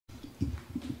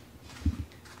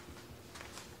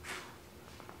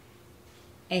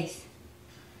Ace.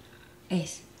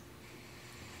 Ace.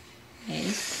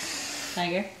 Ace.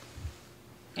 Tiger.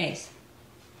 Ace.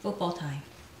 Football time.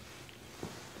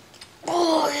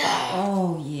 Oh yeah.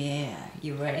 Oh yeah.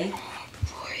 You ready?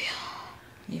 Oh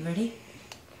yeah. You ready?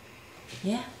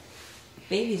 Yeah.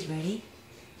 Baby's ready.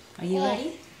 Are you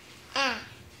ready?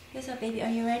 What's up, baby?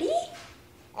 Are you ready?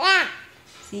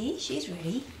 See? She's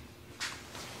ready.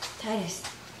 Titus.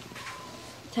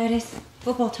 Titus.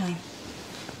 Football time.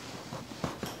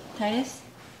 Titus.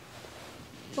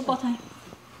 Football time.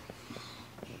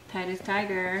 Titus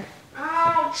Tiger.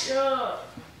 Ouch!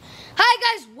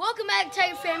 Hi guys, welcome back to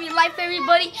Tiger Family Life,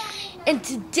 everybody. And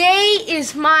today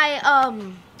is my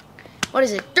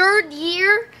third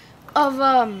year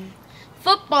of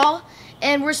football,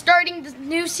 and we're starting the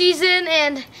new season,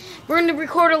 and we're going to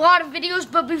record a lot of videos.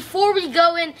 But before we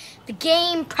go in the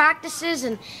game practices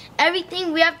and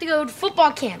everything, we have to go to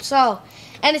football camp. So,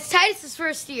 and it's Titus's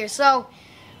first year, so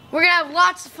we're gonna have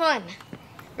lots of fun.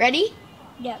 Ready?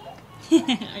 Yep.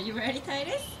 Are you ready,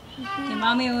 Titus? Okay,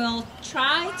 mommy will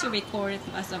try to record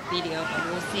lots of video, but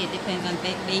we'll see. It depends on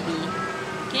baby.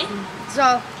 Okay?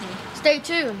 So, stay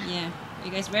tuned. Yeah. Are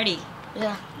you guys ready?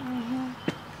 Yeah.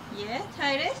 Yeah,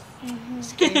 Titus?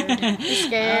 Scared. You're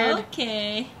scared.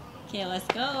 Okay. Okay, let's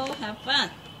go. Have fun.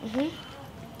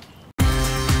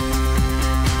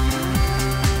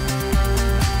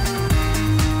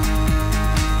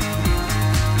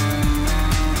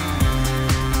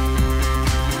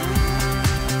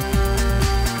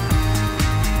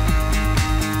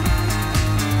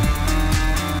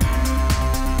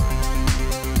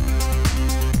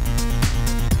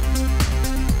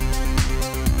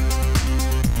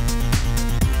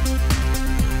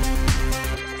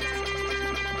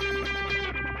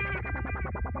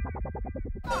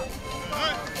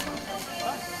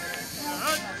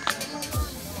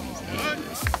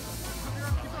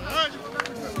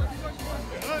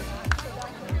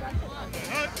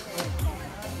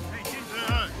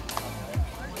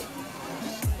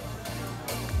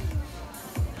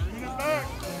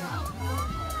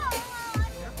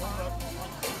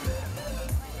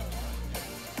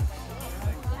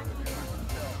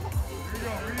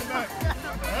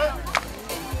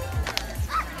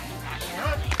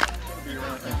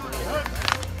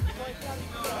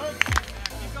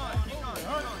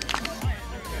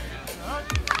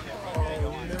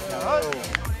 Good job.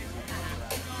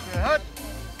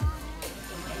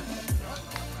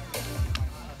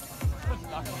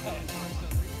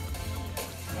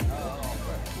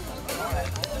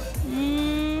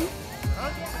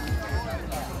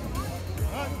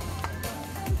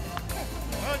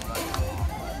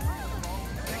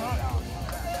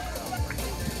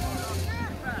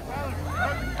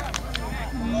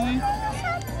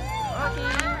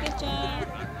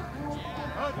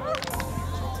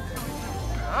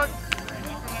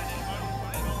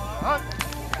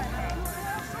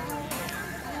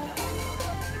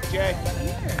 Jay.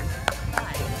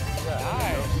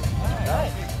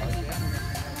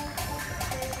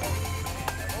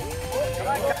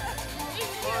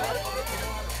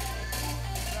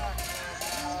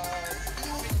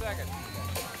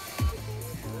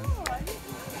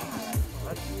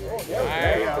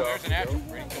 There's an action.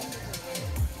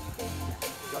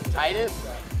 Titus?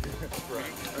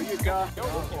 There you go.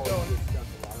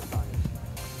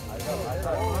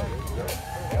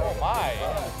 Oh my.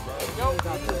 Go.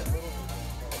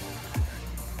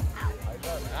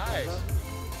 Nice.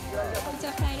 What's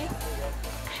up, Titus?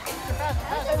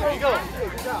 There you go.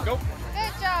 Go.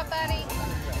 Good job, buddy.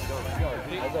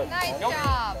 Nice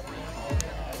job.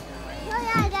 What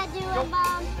did I do,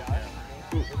 Mom?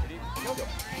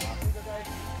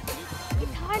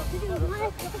 It's hard to do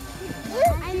one.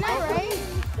 I know, right?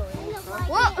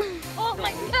 Whoa! Oh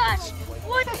my gosh!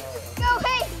 What? Go,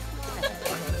 hey!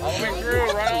 All the way through.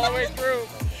 Run all the way through.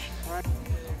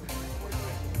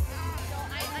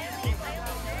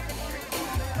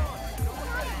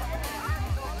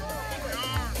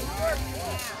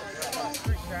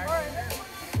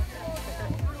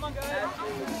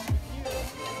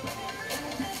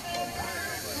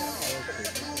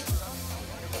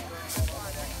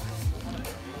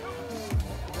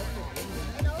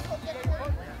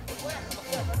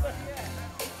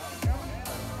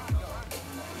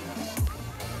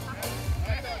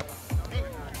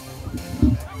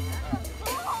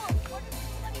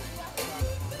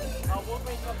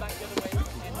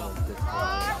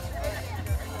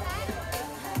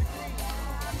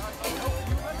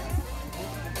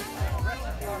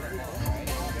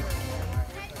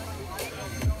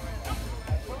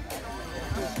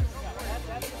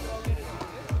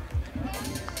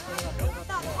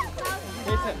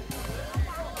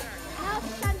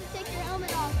 Now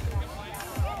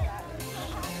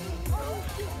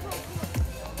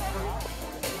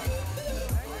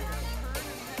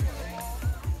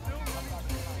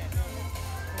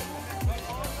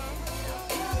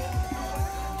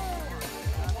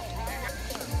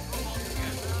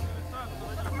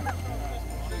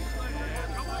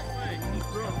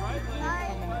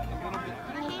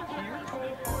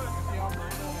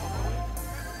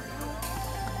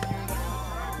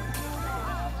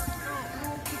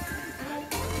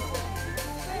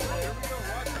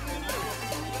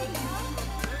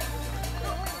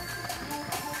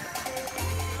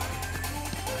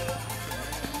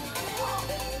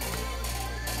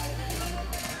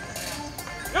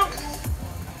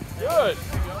Good.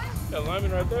 Got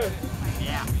lineman right there.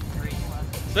 Yeah.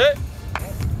 Sit.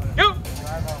 Go.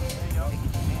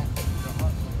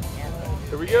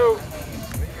 Here we go.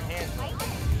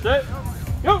 Sit.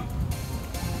 Go.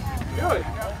 Good.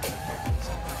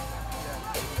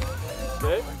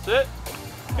 Sit.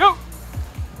 Go.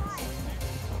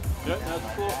 Good. Now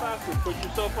just a little faster. Push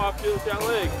yourself off with that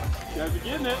leg. You gotta be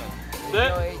getting it.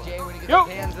 Sit. Go.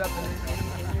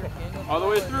 All the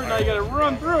way through. Now you gotta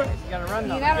run through it. You gotta run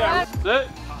now. Sit.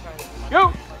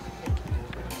 Go.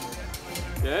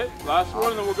 Okay, last one,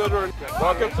 and then we'll go to our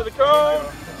walk up to the cone.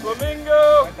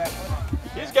 Flamingo.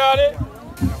 He's got it.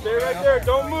 Stay right there.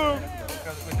 Don't move.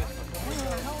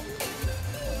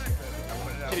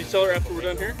 Can you tell her after we're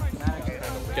done here?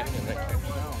 Okay.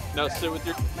 Now sit with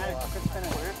your.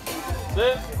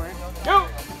 Sit. Go.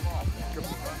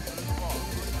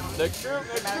 Next group.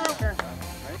 Next group.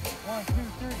 1, 2, 3.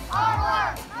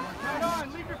 Right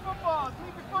on. Leave your footballs.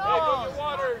 Leave your footballs. Hey, go get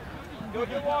water. Go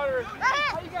get water.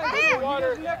 How you guys doing? Go get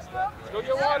water. Next up. Go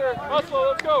get water. Hustle.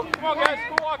 Let's go. Come on, guys.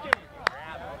 Go walking.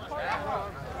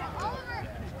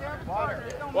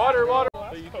 Water.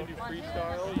 So you can do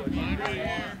freestyle, like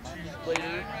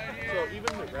later. So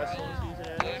even the wrestling season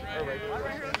ends, or regular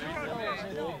wrestling season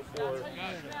ends before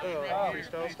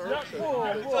freestyle starts. So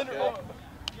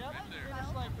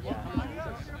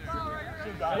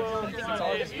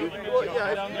if you do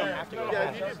bad draw, you don't have to go. You can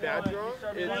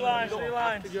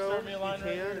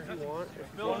if you want.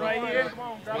 Bill right here.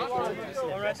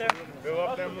 Bill right there. Bill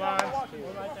up them lines.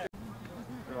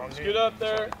 Scoot up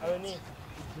there.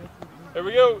 There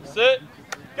we go. Sit.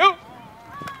 Go.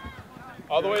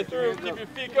 All the way through. Keep your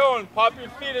feet going. Pop your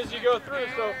feet as you go through.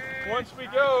 So once we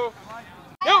go,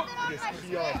 go.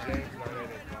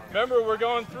 Remember, we're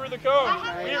going through the cone.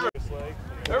 Weaver.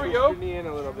 There we go.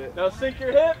 Now sink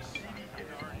your hips.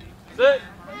 Sit.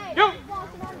 Go.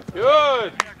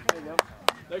 Good.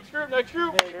 Next group. Next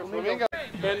group.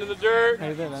 Hand in the dirt.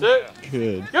 Sit.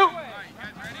 Good. Go.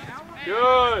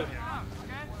 Good.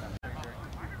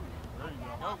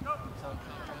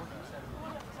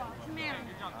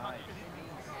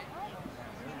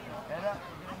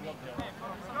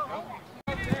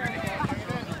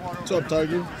 What's up,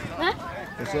 Tiger? Huh?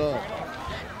 What's up?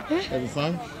 Having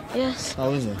fun? Yes.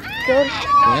 How is it? Good.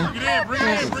 Yeah?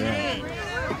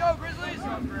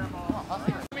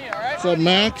 What's up,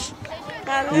 Max?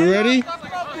 You ready?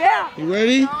 Yeah. You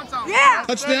ready? Yeah.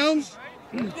 Touchdowns?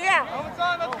 Yeah.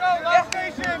 Let's go. Last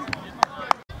station.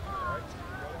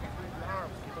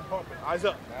 Eyes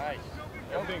up. Nice.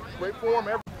 Everything straight form.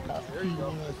 There you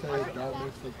go.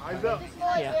 Eyes up.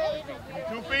 Yeah.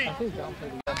 2 feet.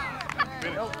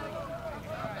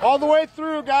 All the way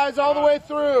through, guys. All the way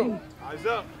through. Eyes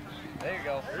up. There you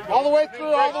go. All the way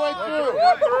through. All the way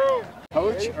through.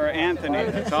 Coach or Anthony?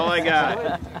 That's all I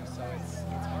got.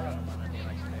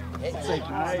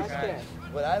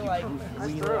 What I like,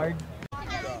 we are.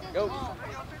 Go.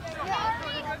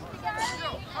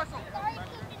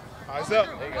 Eyes up.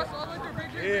 There you go.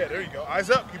 Yeah, there you go. Eyes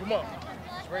up. Keep them up.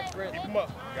 Sprint. Keep them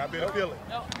up. Got to be able to feel it.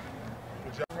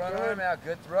 Run arm out.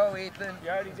 Good throw, Ethan. You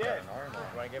already did.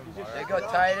 There you go,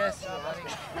 Titus.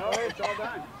 No, it's all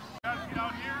done.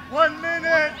 1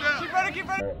 minute. Keep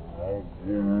ready.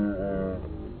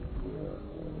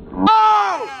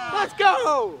 Oh! Let's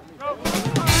go!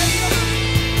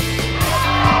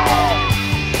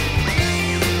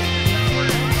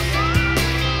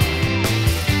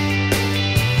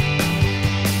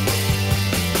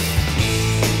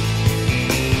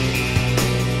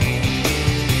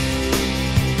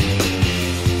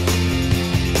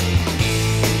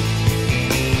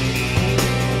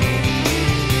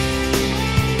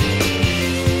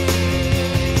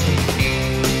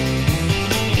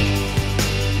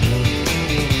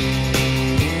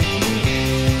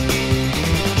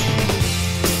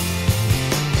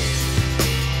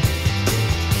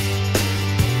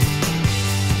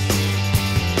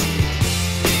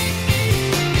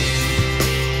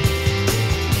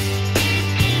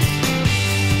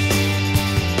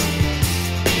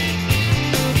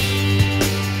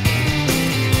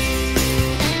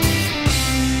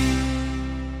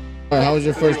 How was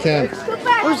your first camp?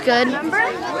 It was good.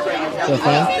 So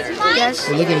fun? Yes.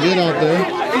 You're looking good out there.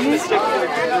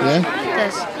 Yeah?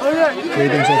 Yes. What do you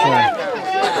think so far?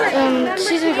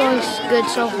 Season going good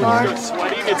so far.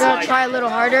 Gotta try a little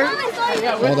harder.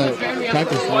 All that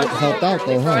practice helped out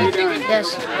though, huh?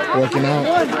 Yes. Working out.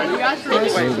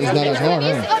 It's not as hard,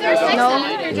 huh? No.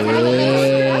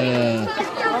 Yeah.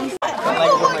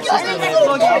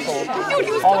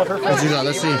 What you got?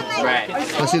 Let's see.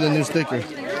 Let's see the new sticker.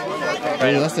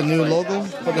 Hey, that's the new logo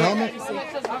for the helmet.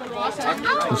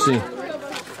 Let's see.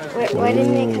 Why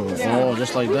didn't they cut this out? Oh,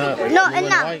 just like that. No, Blue and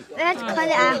no. white. Let's cut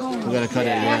it at home. We gotta cut it,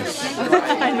 yes.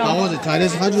 How was it,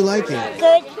 Titus? How'd you like it?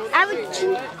 Good. I would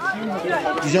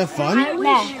choose. Did you have fun?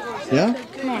 No. Yeah?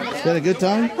 You had a good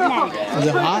time? No. Was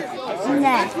it hot? No.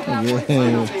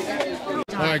 Yeah.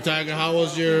 All right, Tiger, how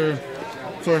was your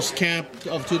first camp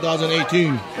of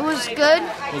 2018? It was good.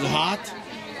 Was it hot?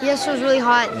 Yes, it was really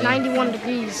hot. 91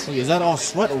 degrees. Is that all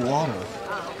sweat or water?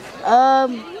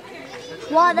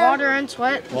 Water and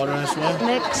sweat Water and sweat?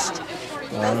 mixed.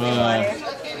 All right.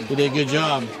 You did a good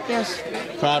job. Yes.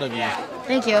 Proud of you.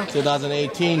 Thank you.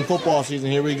 2018 football season,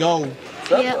 here we go.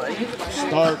 Yep.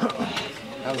 Start.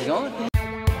 How's it going?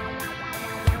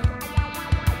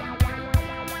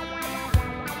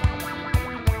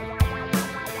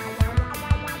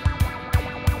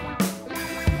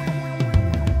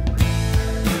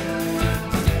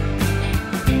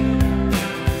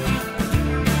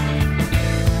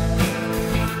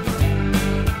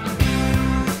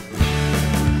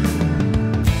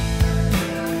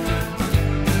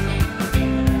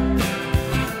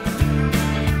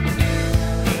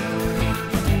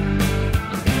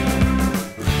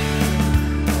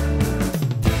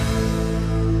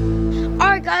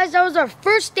 Alright guys, that was our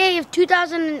first day of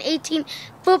 2018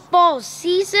 football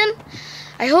season.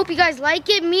 I hope you guys like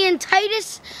it. Me and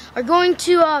Titus are going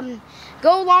to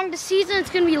go along the season. It's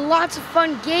going to be lots of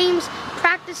fun games,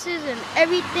 practices, and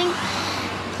everything.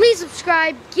 Please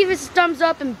subscribe, give us a thumbs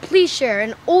up, and please share.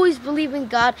 And always believe in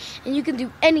God, and you can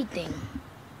do anything.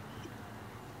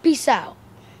 Peace out.